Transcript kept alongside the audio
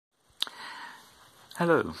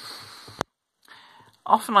Hello.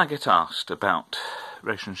 Often I get asked about the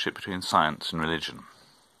relationship between science and religion.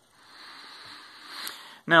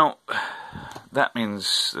 Now, that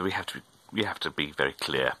means that we have to be very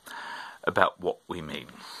clear about what we mean.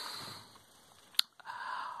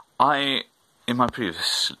 In my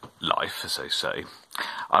previous life, as they say,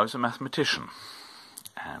 I was a mathematician,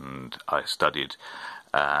 and I studied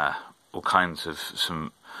all kinds of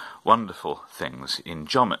some wonderful things in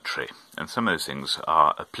geometry, and some of those things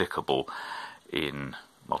are applicable in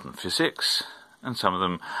modern physics, and some of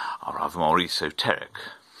them are rather more esoteric.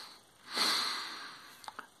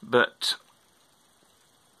 But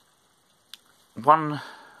one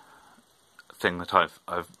thing that I've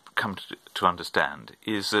come to understand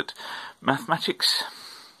is that mathematics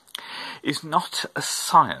is not a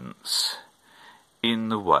science in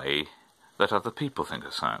the way that other people think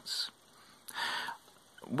of science.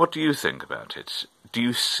 What do you think about it? Do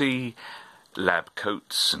you see lab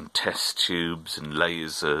coats and test tubes and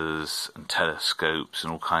lasers and telescopes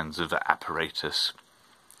and all kinds of apparatus?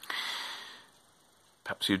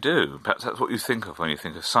 Perhaps you do. Perhaps that's what you think of when you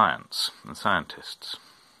think of science and scientists.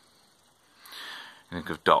 You think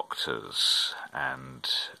of doctors and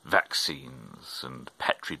vaccines and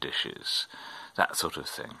petri dishes, that sort of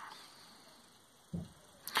thing.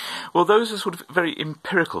 Well, those are sort of very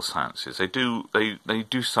empirical sciences. They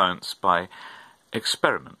do science by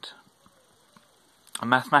experiment. And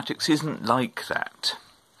mathematics isn't like that.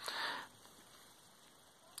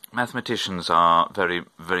 Mathematicians are very,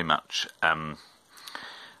 very much bound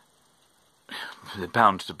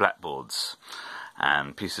to blackboards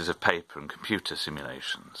and pieces of paper and computer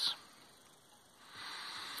simulations.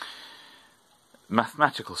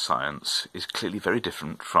 Mathematical science is clearly very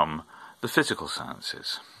different from the physical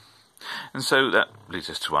sciences. And so that leads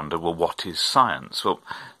us to wonder, well, what is science? Well,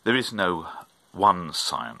 there is no one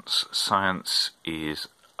science. Science is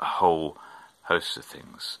a whole host of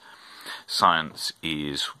things. Science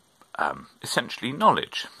is essentially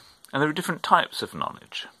knowledge, and there are different types of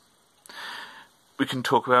knowledge. We can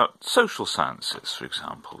talk about social sciences, for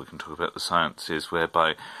example. We can talk about the sciences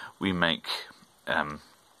whereby we make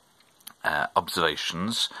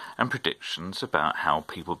observations and predictions about how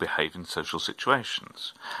people behave in social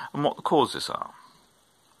situations and what the causes are.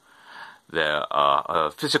 There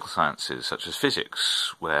are physical sciences such as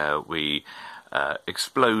physics, where we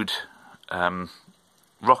explode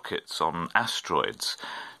rockets on asteroids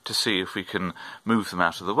to see if we can move them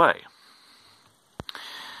out of the way.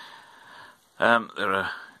 There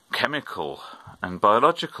are chemical and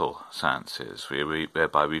biological sciences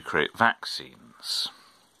whereby we create vaccines.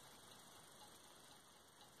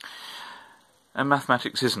 And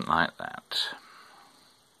mathematics isn't like that.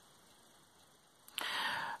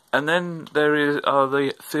 And then there are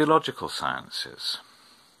the theological sciences.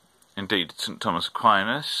 Indeed, St. Thomas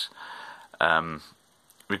Aquinas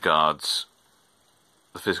regards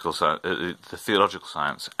the theological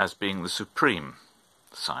science as being the supreme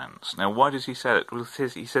science. Now, why does he say it? Well,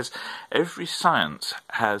 he says every science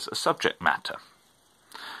has a subject matter.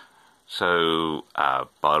 So,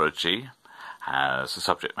 biology has the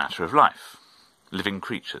subject matter of life, living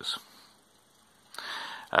creatures.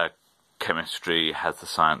 Chemistry has the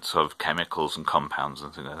science of chemicals and compounds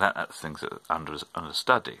and things like that. That's things that are under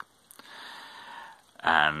study.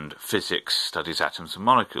 And physics studies atoms and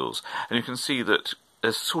molecules. And you can see that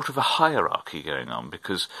there's sort of a hierarchy going on,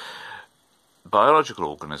 because biological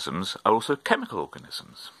organisms are also chemical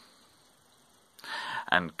organisms.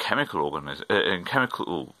 And chemical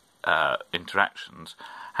interactions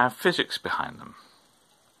have physics behind them.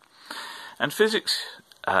 And physics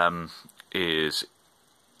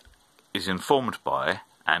is informed by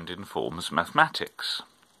and informs mathematics.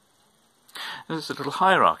 There's a little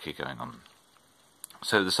hierarchy going on.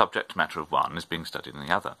 So the subject matter of one is being studied in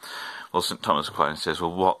the other. Well, St. Thomas Aquinas says,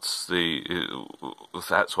 well,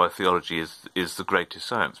 that's why theology is the greatest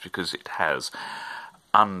science, because it has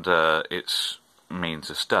under its means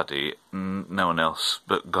of study no one else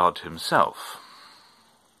but God himself.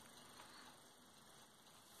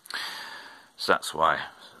 So that's why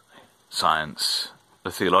science,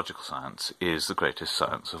 the theological science, is the greatest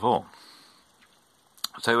science of all.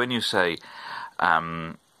 So when you say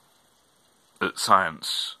that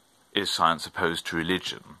science is science opposed to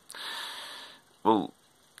religion, well,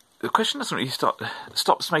 the question doesn't really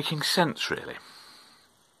stops making sense, really.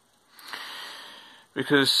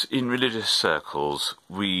 Because in religious circles,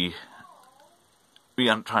 we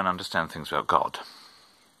try and understand things about God.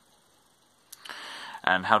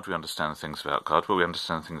 And how do we understand things about God? Well, we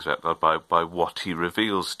understand things about God by what he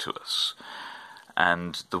reveals to us.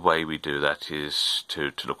 And the way we do that is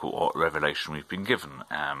to look at what revelation we've been given,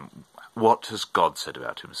 what has God said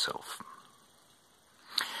about himself?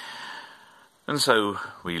 And so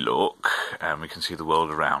we look and we can see the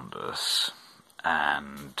world around us,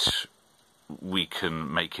 and we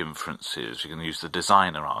can make inferences. We can use the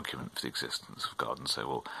designer argument for the existence of God and say,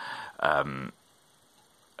 well,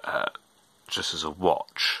 just as a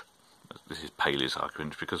watch, this is Paley's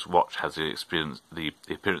argument, because watch has the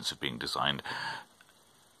appearance of being designed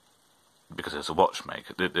because there's a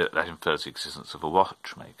watchmaker. That infers the existence of a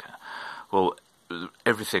watchmaker. Well,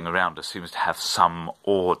 everything around us seems to have some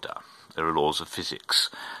order. There are laws of physics,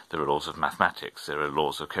 there are laws of mathematics, there are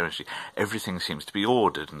laws of chemistry. Everything seems to be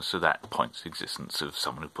ordered, and so that points to the existence of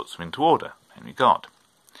someone who puts them into order, namely God.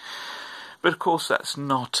 But of course that's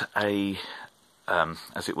not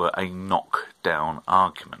as it were, a knock-down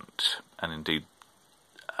argument, and indeed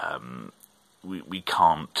we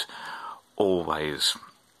can't always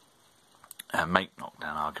make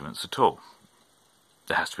knock-down arguments at all.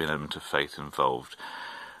 There has to be an element of faith involved.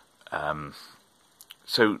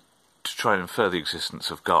 So to try and infer the existence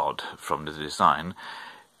of God from the design,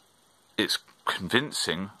 it's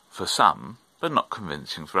convincing for some, but not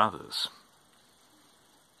convincing for others.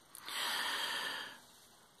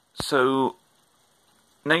 So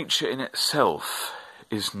nature in itself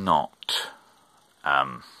is not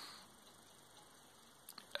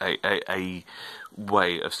a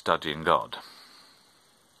way of studying God.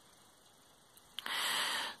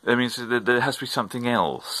 That means that there has to be something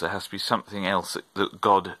else. There has to be something else that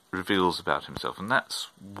God reveals about himself. And that's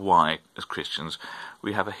why, as Christians,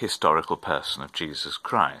 we have a historical person of Jesus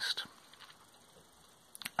Christ.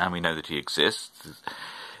 And we know that he exists.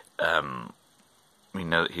 We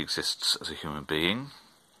know that he exists as a human being.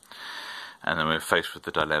 And then we're faced with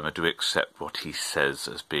the dilemma, do we accept what he says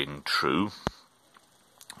as being true?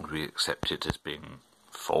 Or do we accept it as being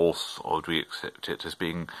false? Or do we accept it as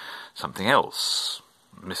being something else?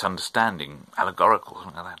 Misunderstanding, allegorical,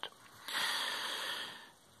 something like that.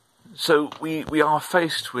 So we are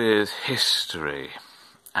faced with history,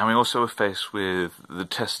 and we also are faced with the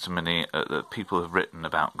testimony that people have written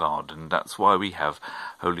about God, and that's why we have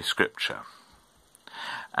Holy Scripture.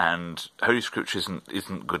 And Holy Scripture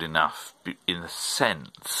isn't good enough in the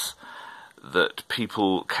sense that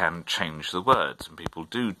people can change the words, and people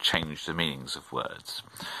do change the meanings of words.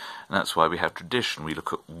 And that's why we have tradition. We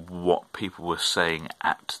look at what people were saying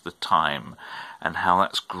at the time and how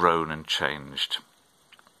that's grown and changed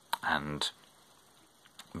and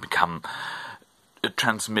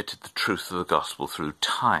transmitted the truth of the gospel through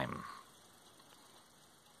time.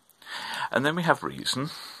 And then we have reason,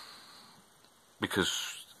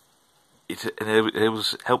 because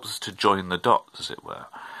it helps us to join the dots, as it were.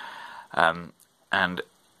 And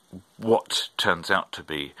what turns out to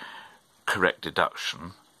be correct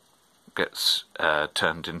deduction gets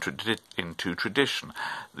turned into tradition.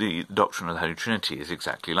 The doctrine of the Holy Trinity is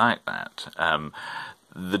exactly like that.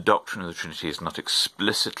 The doctrine of the Trinity is not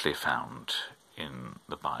explicitly found in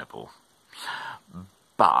the Bible,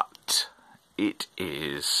 but it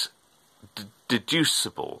is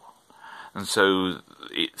deducible, and so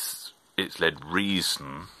it's led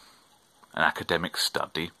reason, an academic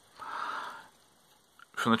study,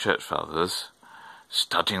 from the Church Fathers,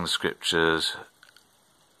 studying the Scriptures,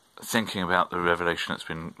 thinking about the revelation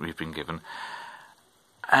we've been given,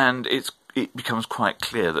 and it becomes quite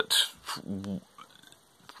clear that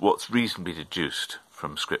what's reasonably deduced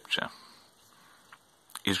from Scripture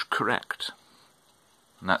is correct,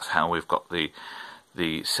 and that's how we've got the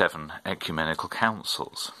 7 ecumenical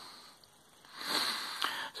councils.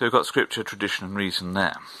 So we've got Scripture, tradition, and reason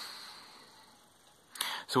there.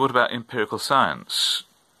 So what about empirical science?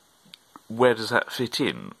 Where does that fit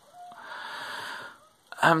in?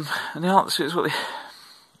 And the answer is, well,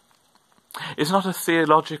 it's not a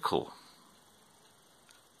theological.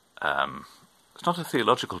 It's not a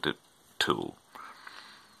theological tool,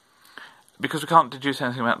 because we can't deduce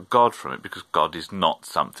anything about God from it, because God is not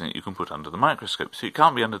something that you can put under the microscope. So it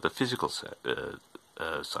can't be under the physical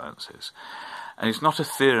sciences, and it's not a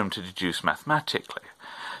theorem to deduce mathematically.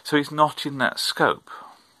 So it's not in that scope.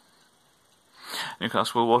 And you can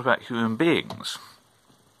ask, well, what about human beings?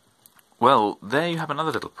 Well, there you have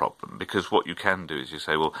another little problem, because what you can do is you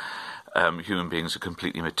say, well, human beings are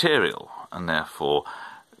completely material, and therefore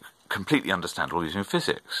completely understandable using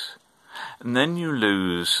physics. And then you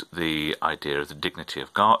lose the idea of the dignity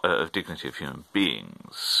of God, dignity of human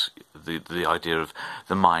beings, the idea of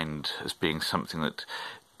the mind as being something that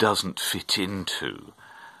doesn't fit into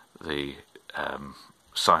the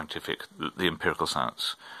scientific, the empirical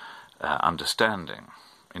science understanding.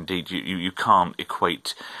 Indeed, you can't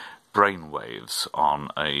equate brain waves on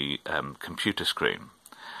a computer screen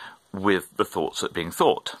with the thoughts that are being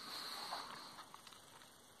thought.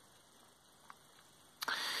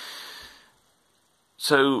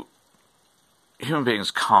 So human beings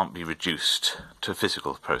can't be reduced to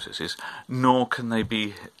physical processes, nor can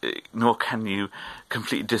you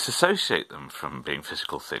completely disassociate them from being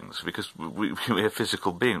physical things, because we're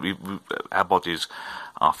physical beings. Our bodies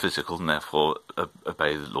are physical and therefore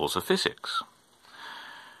obey the laws of physics.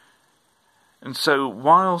 And so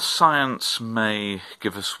while science may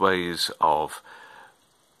give us ways of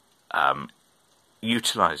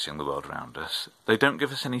utilising the world around us, they don't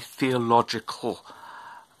give us any theological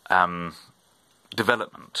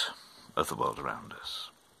development of the world around us.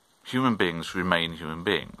 Human beings remain human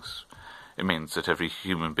beings. It means that every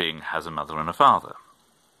human being has a mother and a father.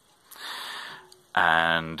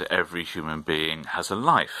 And every human being has a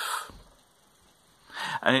life.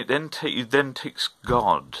 And it then takes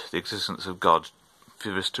God, the existence of God,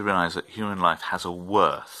 for us to realise that human life has a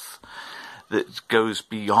worth that goes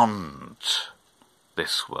beyond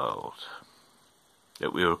this world,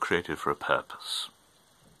 that we were created for a purpose.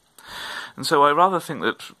 And so I rather think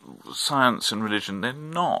that science and religion, they're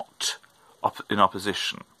not in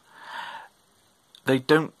opposition. They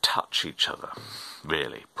don't touch each other,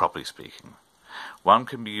 really, properly speaking. One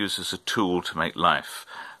can be used as a tool to make life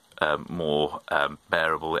more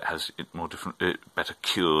bearable. It has better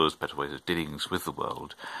cures, better ways of dealing with the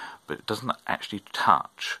world, but it doesn't actually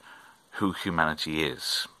touch who humanity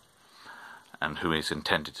is and who is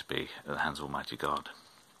intended to be at the hands of Almighty God.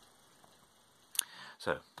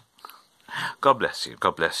 So, God bless you.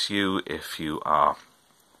 God bless you if you are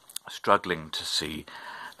struggling to see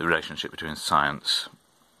the relationship between science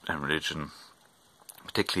and religion,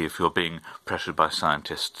 particularly if you're being pressured by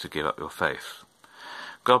scientists to give up your faith.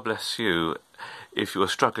 God bless you if you are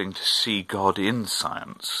struggling to see God in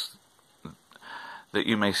science, that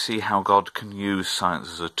you may see how God can use science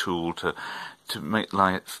as a tool to make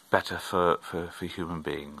life better for human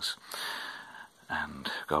beings. And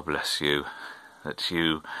God bless you that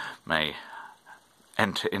you may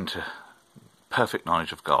enter into perfect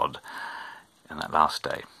knowledge of God in that last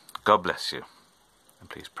day. God bless you, and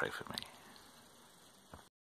please pray for me.